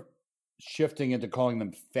sort of shifting into calling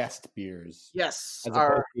them fest beers. Yes, as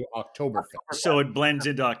opposed to Oktoberfest. So it blends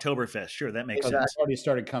into Oktoberfest. Sure, that makes sense. It's already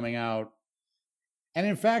started coming out, and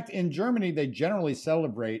in fact, in Germany, they generally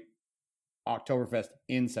celebrate Oktoberfest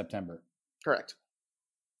in September. Correct.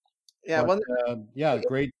 Yeah, but,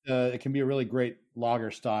 great. It can be a really great lager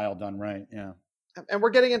style done right. Yeah. And we're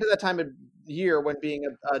getting into that time of year when being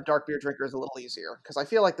a dark beer drinker is a little easier, because I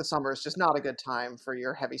feel like the summer is just not a good time for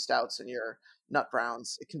your heavy stouts and your nut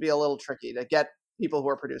browns. It can be a little tricky to get people who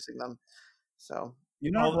are producing them. So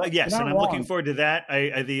yes, and I'm looking forward to that.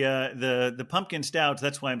 The pumpkin stouts.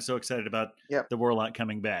 That's why I'm so excited about the Warlock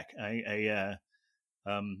coming back. Yes,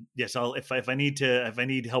 if I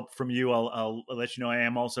need help from you, I'll let you know. I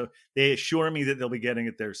am also. They assure me that they'll be getting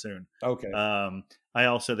it there soon. Okay. I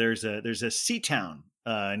also there's a Seatown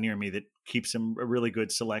near me that keeps a really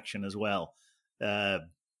good selection as well. I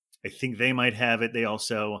think they might have it. They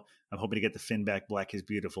also. I'm hoping to get the Finback Black is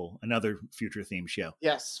Beautiful, another future theme show.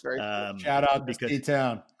 Yes, very cool. Shout out to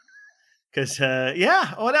Seatown. Because I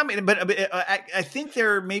think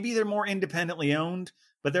they're more independently owned.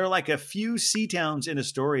 But there are like a few Seatowns in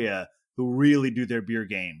Astoria who really do their beer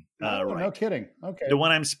game right. No kidding. Okay. The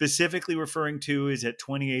one I'm specifically referring to is at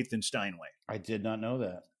 28th and Steinway. I did not know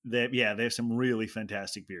that. They have some really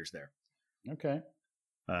fantastic beers there. Okay.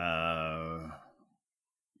 There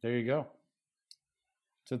you go.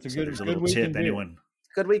 So it's a good little tip. Anyone?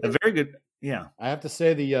 Good weekend. A very good. Yeah. I have to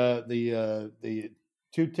say the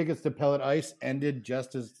 2 tickets to Pellet Ice ended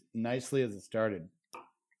just as nicely as it started.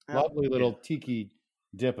 Lovely little tiki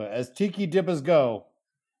dippa. As tiki dippas go,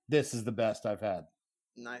 this is the best I've had.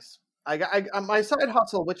 Nice. I got my side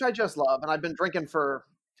hustle, which I just love, and I've been drinking for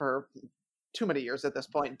too many years at this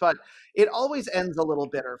point, but it always ends a little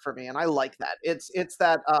bitter for me, and I like that. It's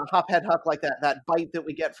that Hophead Huck, like that bite that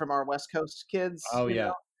we get from our West Coast kids. Oh yeah.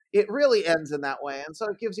 Know? It really ends in that way, and so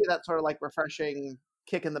it gives you that sort of like refreshing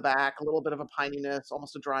kick in the back, a little bit of a pininess,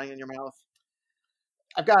 almost a drying in your mouth.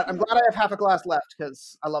 I'm glad I have half a glass left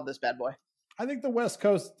because I love this bad boy. I think the West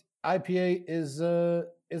Coast IPA is a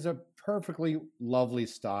perfectly lovely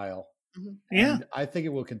style. Mm-hmm. Yeah, and I think it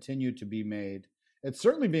will continue to be made. It's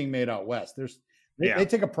certainly being made out west. They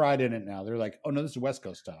take a pride in it now. They're like, oh no, this is West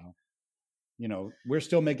Coast style. We're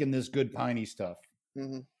still making this good piney stuff.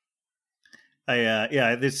 Mm-hmm. I'm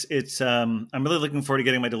really looking forward to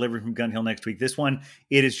getting my delivery from Gun Hill next week. This one,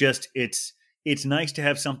 it's nice to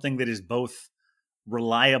have something that is both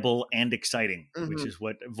reliable and exciting, which is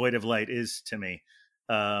what Void of Light is to me.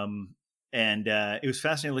 And it was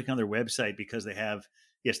fascinating looking on their website because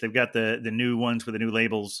they've got the new ones with the new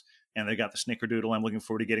labels, and they've got the Snickerdoodle. I'm looking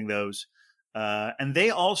forward to getting those. And they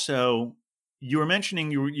also, you were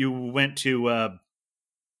mentioning you went to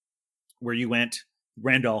where you went,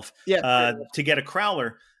 Randolph, to get a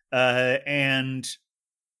crowler. And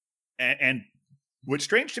what's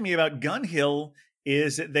strange to me about Gun Hill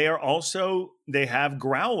is that they have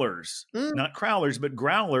growlers, not crowlers, but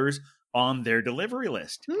growlers on their delivery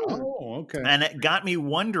list. Oh, okay. And it got me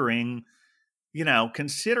wondering,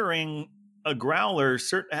 considering a growler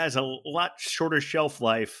has a lot shorter shelf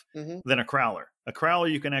life than a crowler. A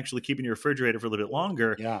crowler you can actually keep in your refrigerator for a little bit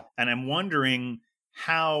longer. Yeah. And I'm wondering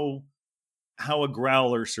how a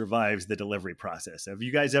growler survives the delivery process. Have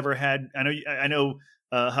you guys ever had? I know,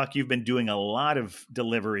 Huck, you've been doing a lot of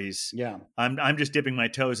deliveries. Yeah, I'm just dipping my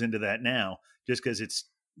toes into that now, just because it's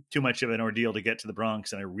too much of an ordeal to get to the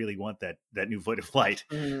Bronx, and I really want that new Void of Light.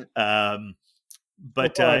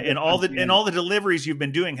 But in all the deliveries you've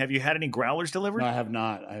been doing, have you had any growlers delivered? No, I have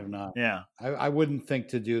not. Yeah, I wouldn't think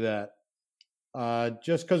to do that.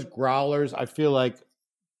 Just because growlers, I feel like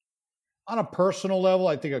on a personal level,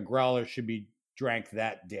 I think a growler should be drank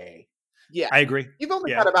that day. Yeah, I agree. You've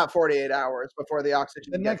only got about 48 hours before the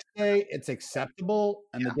oxygen. The next day, it's acceptable,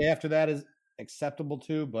 and the day after that is acceptable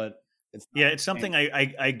too. But it's something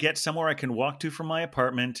I get somewhere I can walk to from my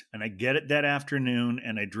apartment, and I get it that afternoon,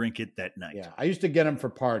 and I drink it that night. Yeah, I used to get them for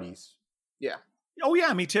parties. Yeah. Oh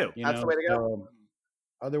yeah, me too. That's the way to go.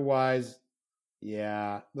 Otherwise,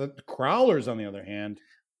 the crowlers, on the other hand,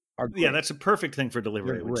 are great. Yeah, that's a perfect thing for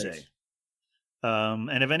delivery. I would say.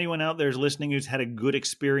 And if anyone out there is listening who's had a good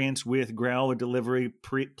experience with growler delivery,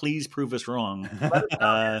 please prove us wrong.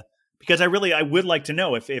 Because I would like to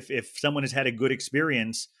know if someone has had a good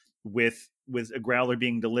experience with a growler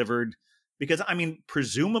being delivered. Because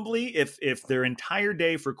presumably, if their entire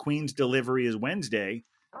day for Queen's delivery is Wednesday,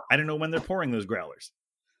 I don't know when they're pouring those growlers.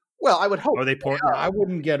 Well, I would hope. Are they pour? I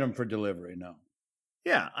wouldn't get them for delivery. No.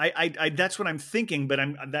 Yeah, I that's what I'm thinking, but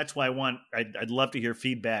that's why I'd love to hear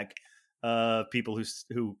feedback of people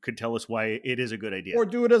who could tell us why it is a good idea. Or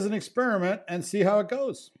do it as an experiment and see how it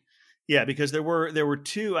goes. Yeah, because there were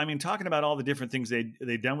two. I mean, talking about all the different things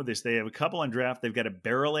they've done with this, they have a couple on draft. They've got a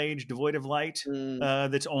barrel aged devoid of light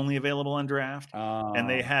that's only available on draft, and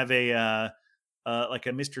they have a like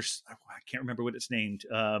a Mr. I can't remember what it's named,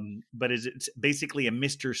 but it's basically a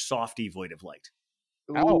Mr. Softy void of light.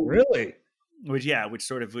 Oh, really? Which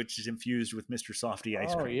is infused with Mr. Softy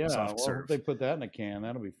ice cream. Yeah, soft serve. If they put that in a can,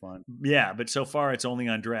 that'll be fun. Yeah, but so far it's only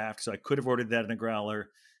on draft, so I could have ordered that in a growler,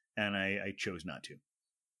 and I chose not to.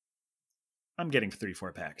 I'm getting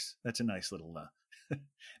 34 packs. That's a nice little.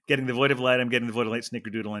 Getting the void of light. I'm getting the void of light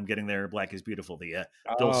snickerdoodle. I'm getting their black is beautiful. The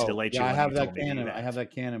dulce de leche. Yeah, I have that can. I have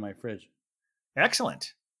that can in my fridge.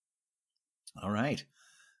 Excellent. All right.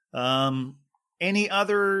 Any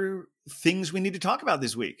other things we need to talk about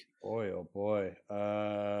this week? Boy, oh boy.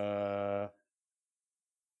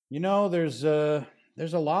 There's a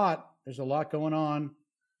lot. There's a lot going on.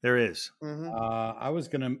 There is.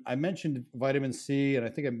 Mm-hmm. I mentioned vitamin C, and I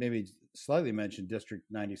think I maybe slightly mentioned District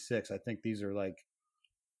 96. I think these are like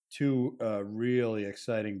two really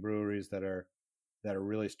exciting breweries that are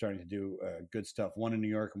really starting to do good stuff. One in New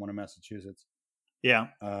York and one in Massachusetts. Yeah.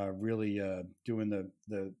 Really doing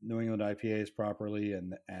the New England IPAs properly,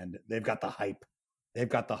 and they've got the hype. They've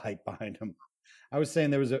got the hype behind them. I was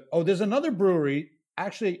saying there's another brewery.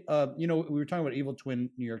 Actually, we were talking about Evil Twin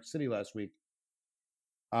New York City last week.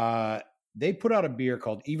 They put out a beer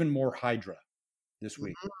called Even More Hydra this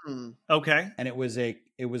week. Mm-hmm. Okay. And it was I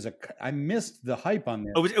missed the hype on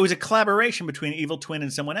this. It was a collaboration between Evil Twin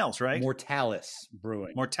and someone else, right? Mortalis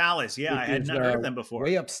Brewing. Mortalis. Yeah. I had not heard of them before.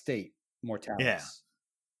 Way upstate. Mortalis. Yeah.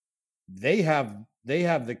 They have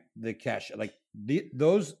the cash, like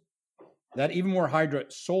that Even More Hydra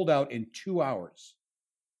sold out in 2 hours.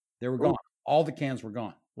 They were gone. All the cans were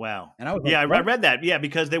gone. Wow. And I was I read that. Yeah,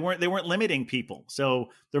 because they weren't limiting people.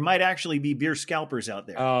 So there might actually be beer scalpers out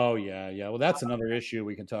there. Oh yeah. Well, that's another issue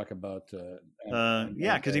we can talk about.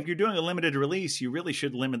 Because if you're doing a limited release, you really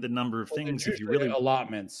should limit the number of things. If you really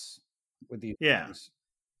allotments with these things.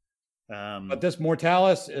 But this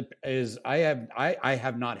Mortalis is I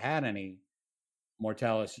have not had any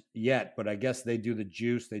Mortalis yet, but I guess they do the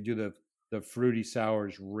juice, they do the fruity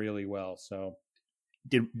sours really well. So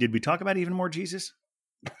did we talk about Even More Jesus?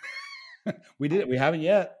 We haven't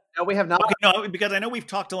yet. No, we have not. Okay, no, because I know we've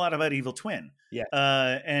talked a lot about Evil Twin. Yeah.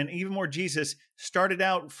 And Even More Jesus started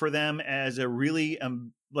out for them as a really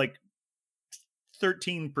like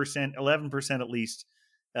 13%, 11% at least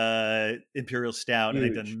Imperial Stout. Huge.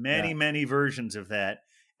 And they've done many versions of that.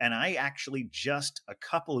 And I actually just a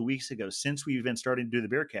couple of weeks ago, since we've been starting to do the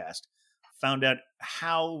beer cast, found out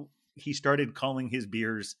how he started calling his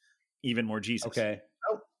beers Even More Jesus. Okay.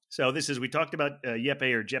 So we talked about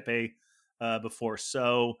Jeppe or Jeppe before.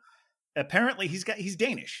 So apparently he's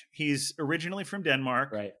Danish. He's originally from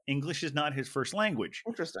Denmark. Right. English is not his first language.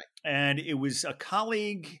 Interesting. And it was a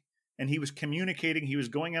colleague, and he was communicating. He was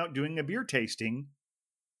going out doing a beer tasting,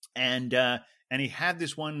 and he had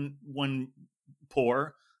this one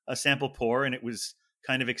pour, a sample pour, and it was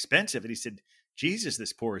kind of expensive. And he said, "Jesus,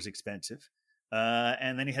 this pour is expensive."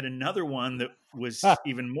 And then he had another one that was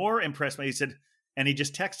even more impressed by. He said. And he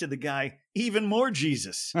just texted the guy, "Even more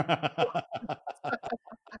Jesus."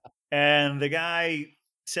 And the guy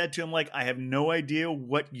said to him, like, "I have no idea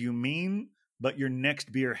what you mean, but your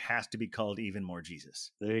next beer has to be called Even More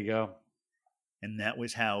Jesus." There you go. And that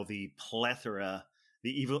was how the plethora,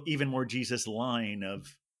 the Even More Jesus line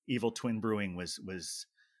of Evil Twin Brewing was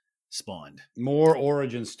spawned. More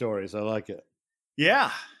origin stories. I like it.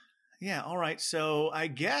 Yeah. Yeah. All right. So I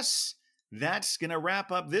guess that's going to wrap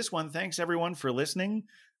up this one. Thanks, everyone, for listening.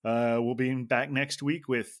 We'll be back next week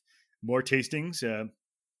with more tastings,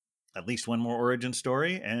 at least one more origin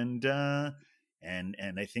story, and I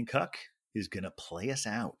think Huck is going to play us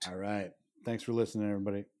out. All right. Thanks for listening,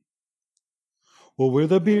 everybody. Well, we're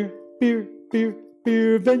the Beervengers,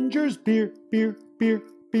 Beervengers,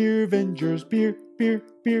 Beervengers.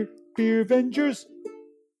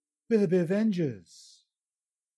 We're the Beervengers.